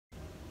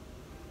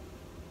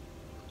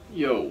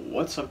Yo,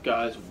 what's up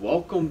guys?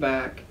 Welcome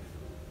back.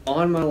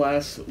 On my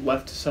last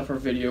Left to Suffer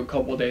video a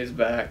couple days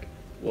back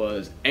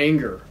was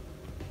Anger.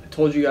 I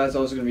told you guys I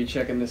was going to be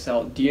checking this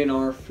out.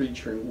 D.N.R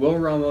featuring Will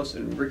Ramos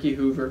and Ricky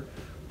Hoover.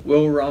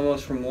 Will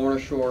Ramos from Lorna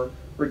Shore.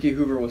 Ricky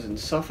Hoover was in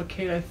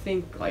Suffocate, I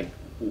think, like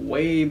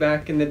way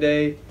back in the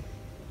day.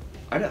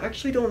 I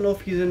actually don't know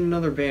if he's in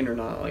another band or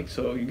not.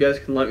 So you guys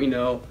can let me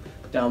know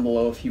down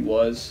below if he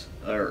was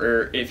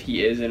or if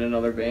he is in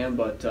another band.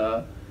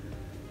 But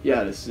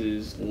yeah, this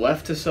is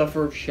Left to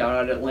Suffer. Shout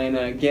out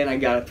Atlanta. Again, I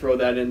gotta throw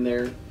that in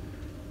there.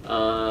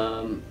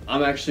 I'm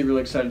actually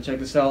really excited to check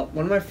this out.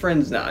 One of my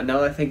friends, now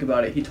that I think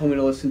about it, he told me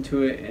to listen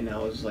to it, and I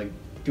was like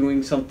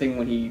doing something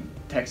when he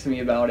texted me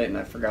about it, and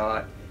I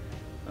forgot.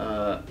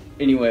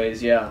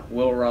 Anyways, yeah,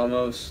 Will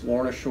Ramos,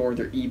 Lorna Shore,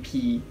 their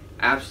EP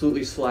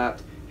absolutely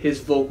slapped.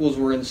 His vocals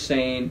were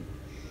insane.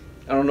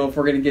 I don't know if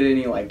we're gonna get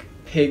any like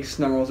pig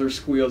snarls or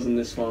squeals in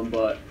this one,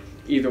 but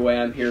either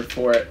way, I'm here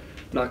for it.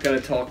 I'm not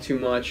gonna talk too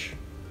much.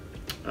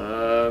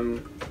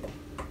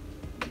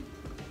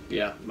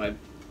 Yeah, my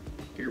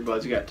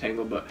earbuds got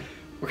tangled, but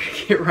we're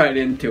gonna get right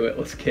into it.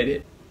 Let's get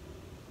it.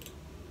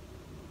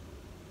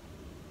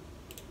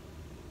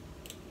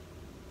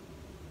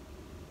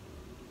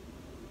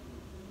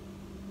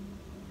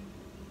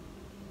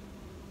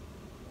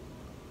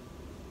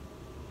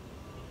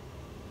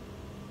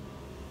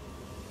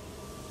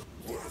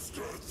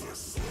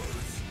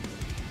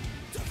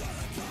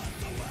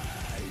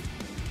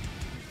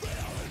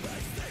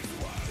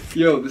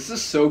 Yo, this is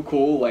so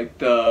cool,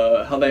 like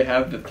how they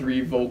have the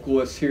three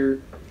vocalists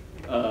here.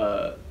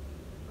 What's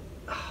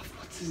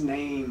his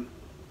name?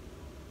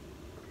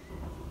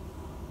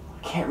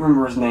 I can't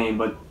remember his name,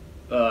 but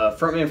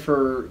frontman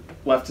for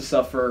Left to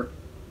Suffer,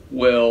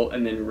 Will,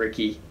 and then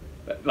Ricky.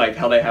 Like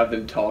how they have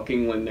them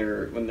talking when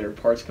their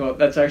parts come up.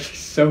 That's actually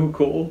so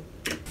cool.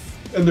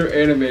 And they're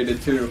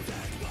animated too.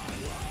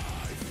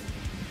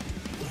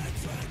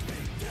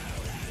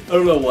 I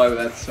don't know why, but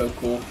that's so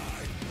cool.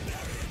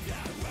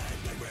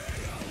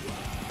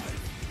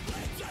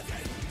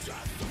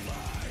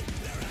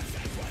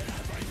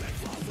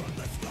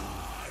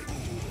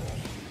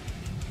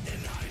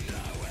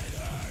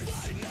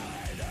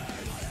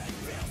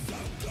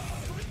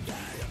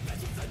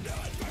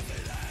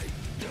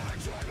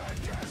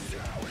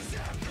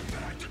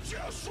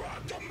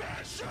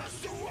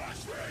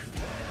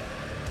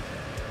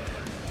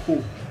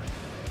 Cool.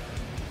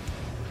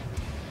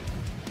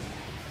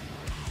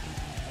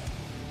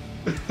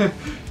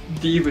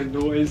 Demon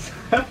noise.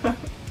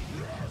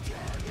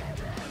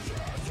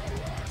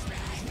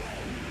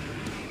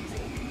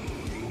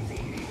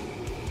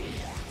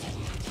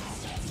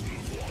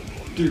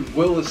 Dude,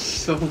 Will is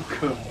so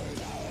good.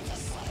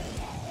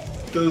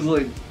 Those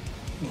like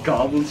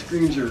goblin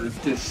screams are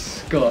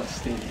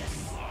disgusting.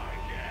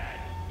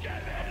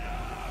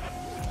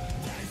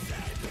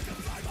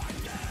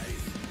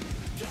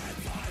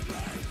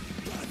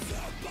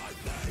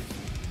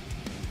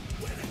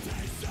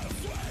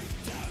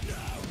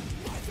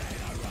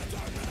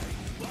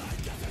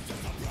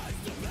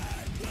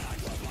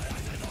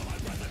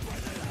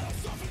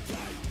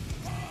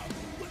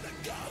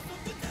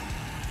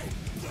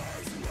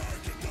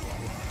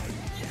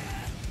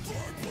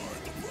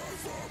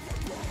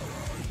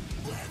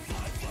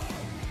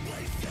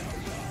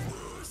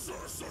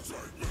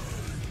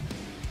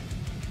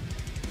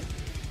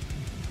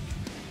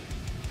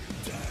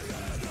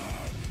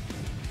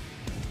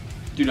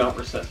 Do not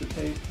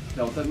resuscitate. Is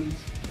that what that means?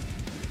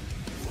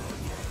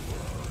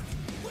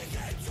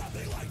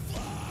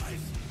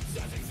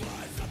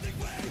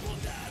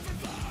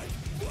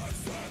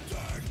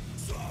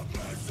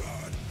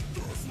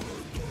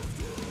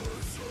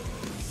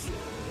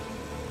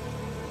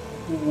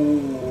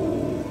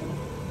 Ooh.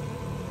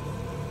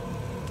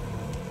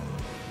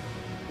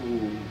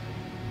 Ooh.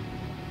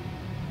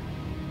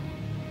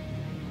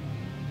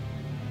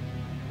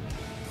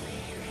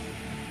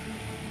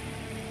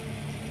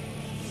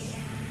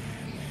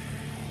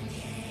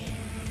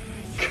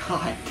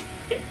 God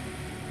damn.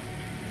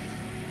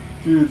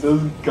 Dude,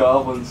 those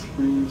goblin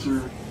screams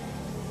are...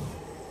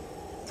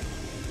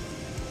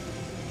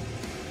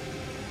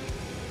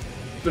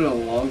 It's been a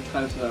long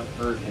time since I've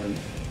heard him.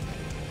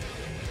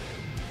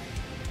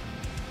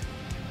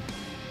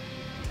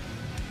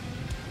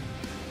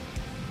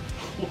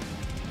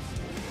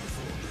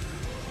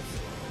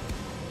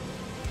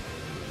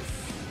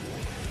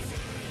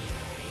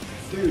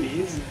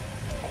 Dude,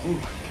 oh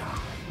my god.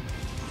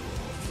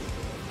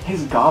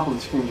 His goblin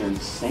screams are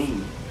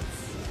insane.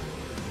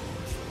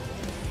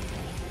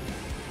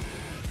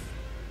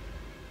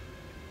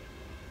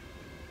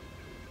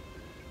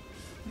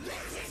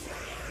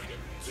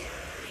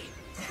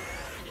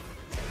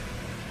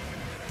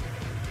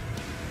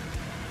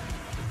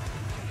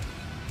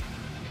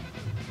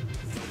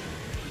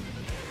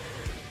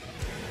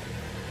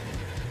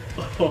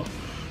 Oh,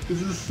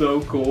 this is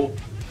so cool.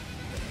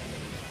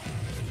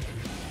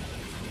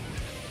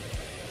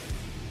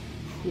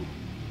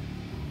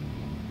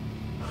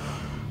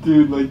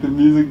 Dude, like the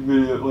music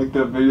video, like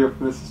the video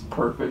for this is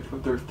perfect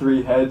with their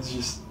three heads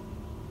just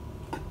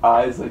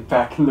eyes like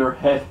back in their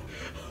head.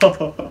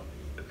 That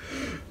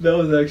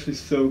was actually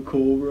so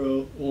cool,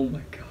 bro. Oh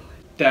my god.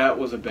 That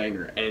was a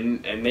banger.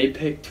 And they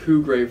picked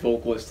two great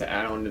vocalists to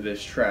add onto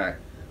this track.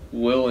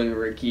 Will and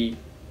Ricky.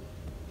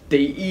 They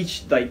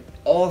each, like,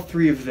 all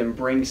three of them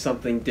bring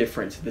something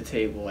different to the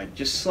table. Like,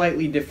 just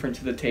slightly different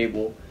to the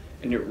table.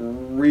 And it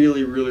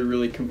really, really,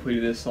 really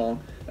completed this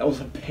song. That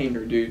was a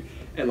banger, dude.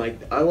 And, like,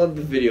 I love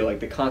the video. Like,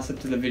 the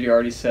concept of the video, I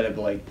already said it,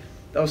 but, like,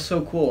 that was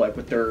so cool. Like,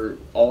 with their,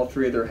 all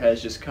three of their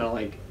heads just kind of,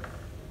 like,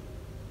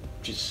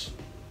 just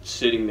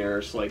sitting there.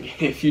 It's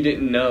like, if you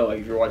didn't know,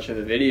 like, if you're watching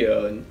the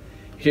video and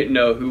you didn't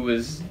know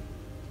whose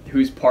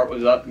part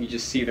was up, you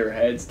just see their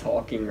heads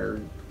talking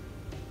or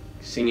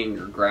singing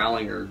or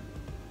growling or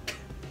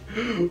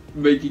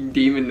making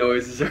demon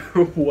noises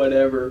or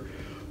whatever.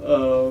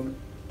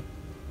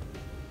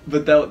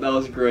 But that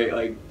was great.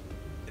 Like,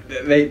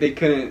 they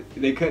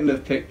couldn't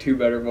have picked two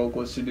better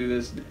vocalists to do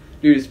this.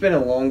 Dude, it's been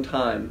a long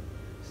time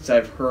since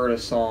I've heard a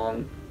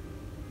song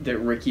that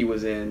Ricky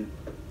was in,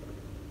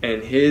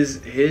 and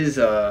his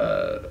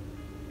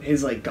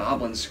like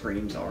goblin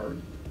screams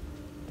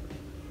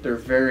they're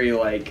very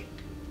like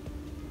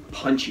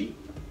punchy,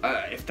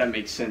 if that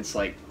makes sense.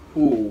 Like,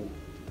 ooh.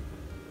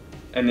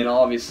 And then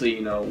obviously,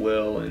 you know,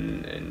 Will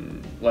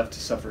and Left to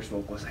Suffer's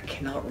vocalist. I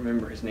cannot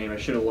remember his name. I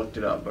should have looked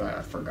it up, but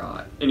I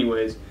forgot.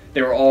 Anyways,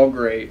 they were all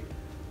great.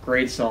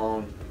 Great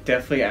song.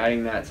 Definitely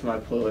adding that to my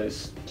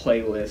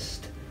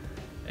playlist.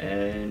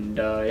 And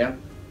yeah,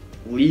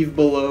 leave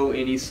below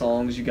any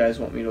songs you guys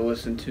want me to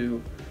listen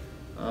to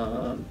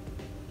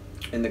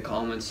in the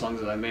comments. Songs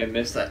that I may have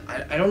missed.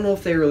 I don't know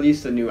if they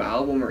released a new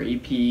album or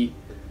EP.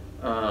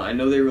 I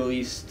know they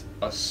released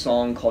a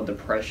song called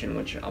Depression,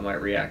 which I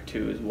might react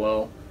to as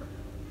well.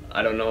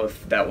 I don't know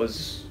if that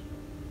was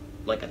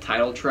like a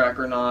title track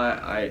or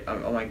not. I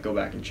might go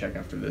back and check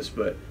after this,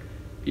 but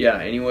yeah,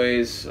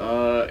 anyways,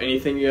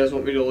 anything you guys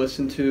want me to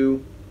listen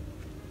to,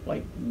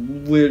 like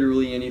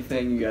literally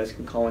anything, you guys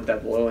can comment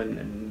that below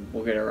and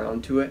we'll get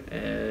around to it.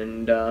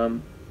 And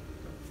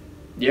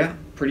yeah,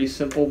 pretty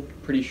simple,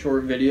 pretty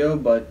short video,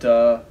 but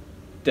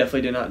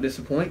definitely did not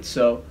disappoint.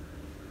 So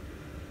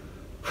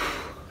I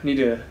need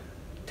to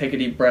take a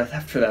deep breath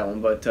after that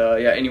one. But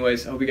yeah,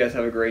 anyways, I hope you guys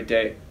have a great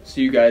day.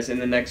 See you guys in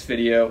the next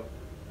video.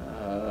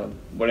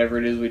 Whatever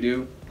it is we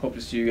do, hope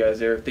to see you guys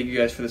there. Thank you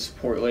guys for the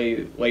support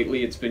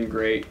lately. It's been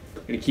great.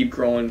 I'm gonna keep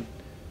growing,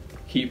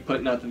 keep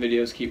putting out the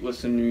videos, keep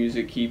listening to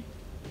music, keep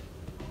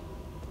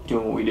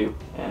doing what we do.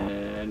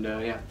 And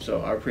yeah,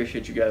 so I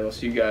appreciate you guys. I'll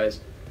see you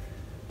guys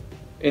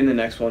in the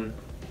next one.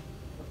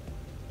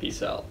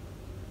 Peace out.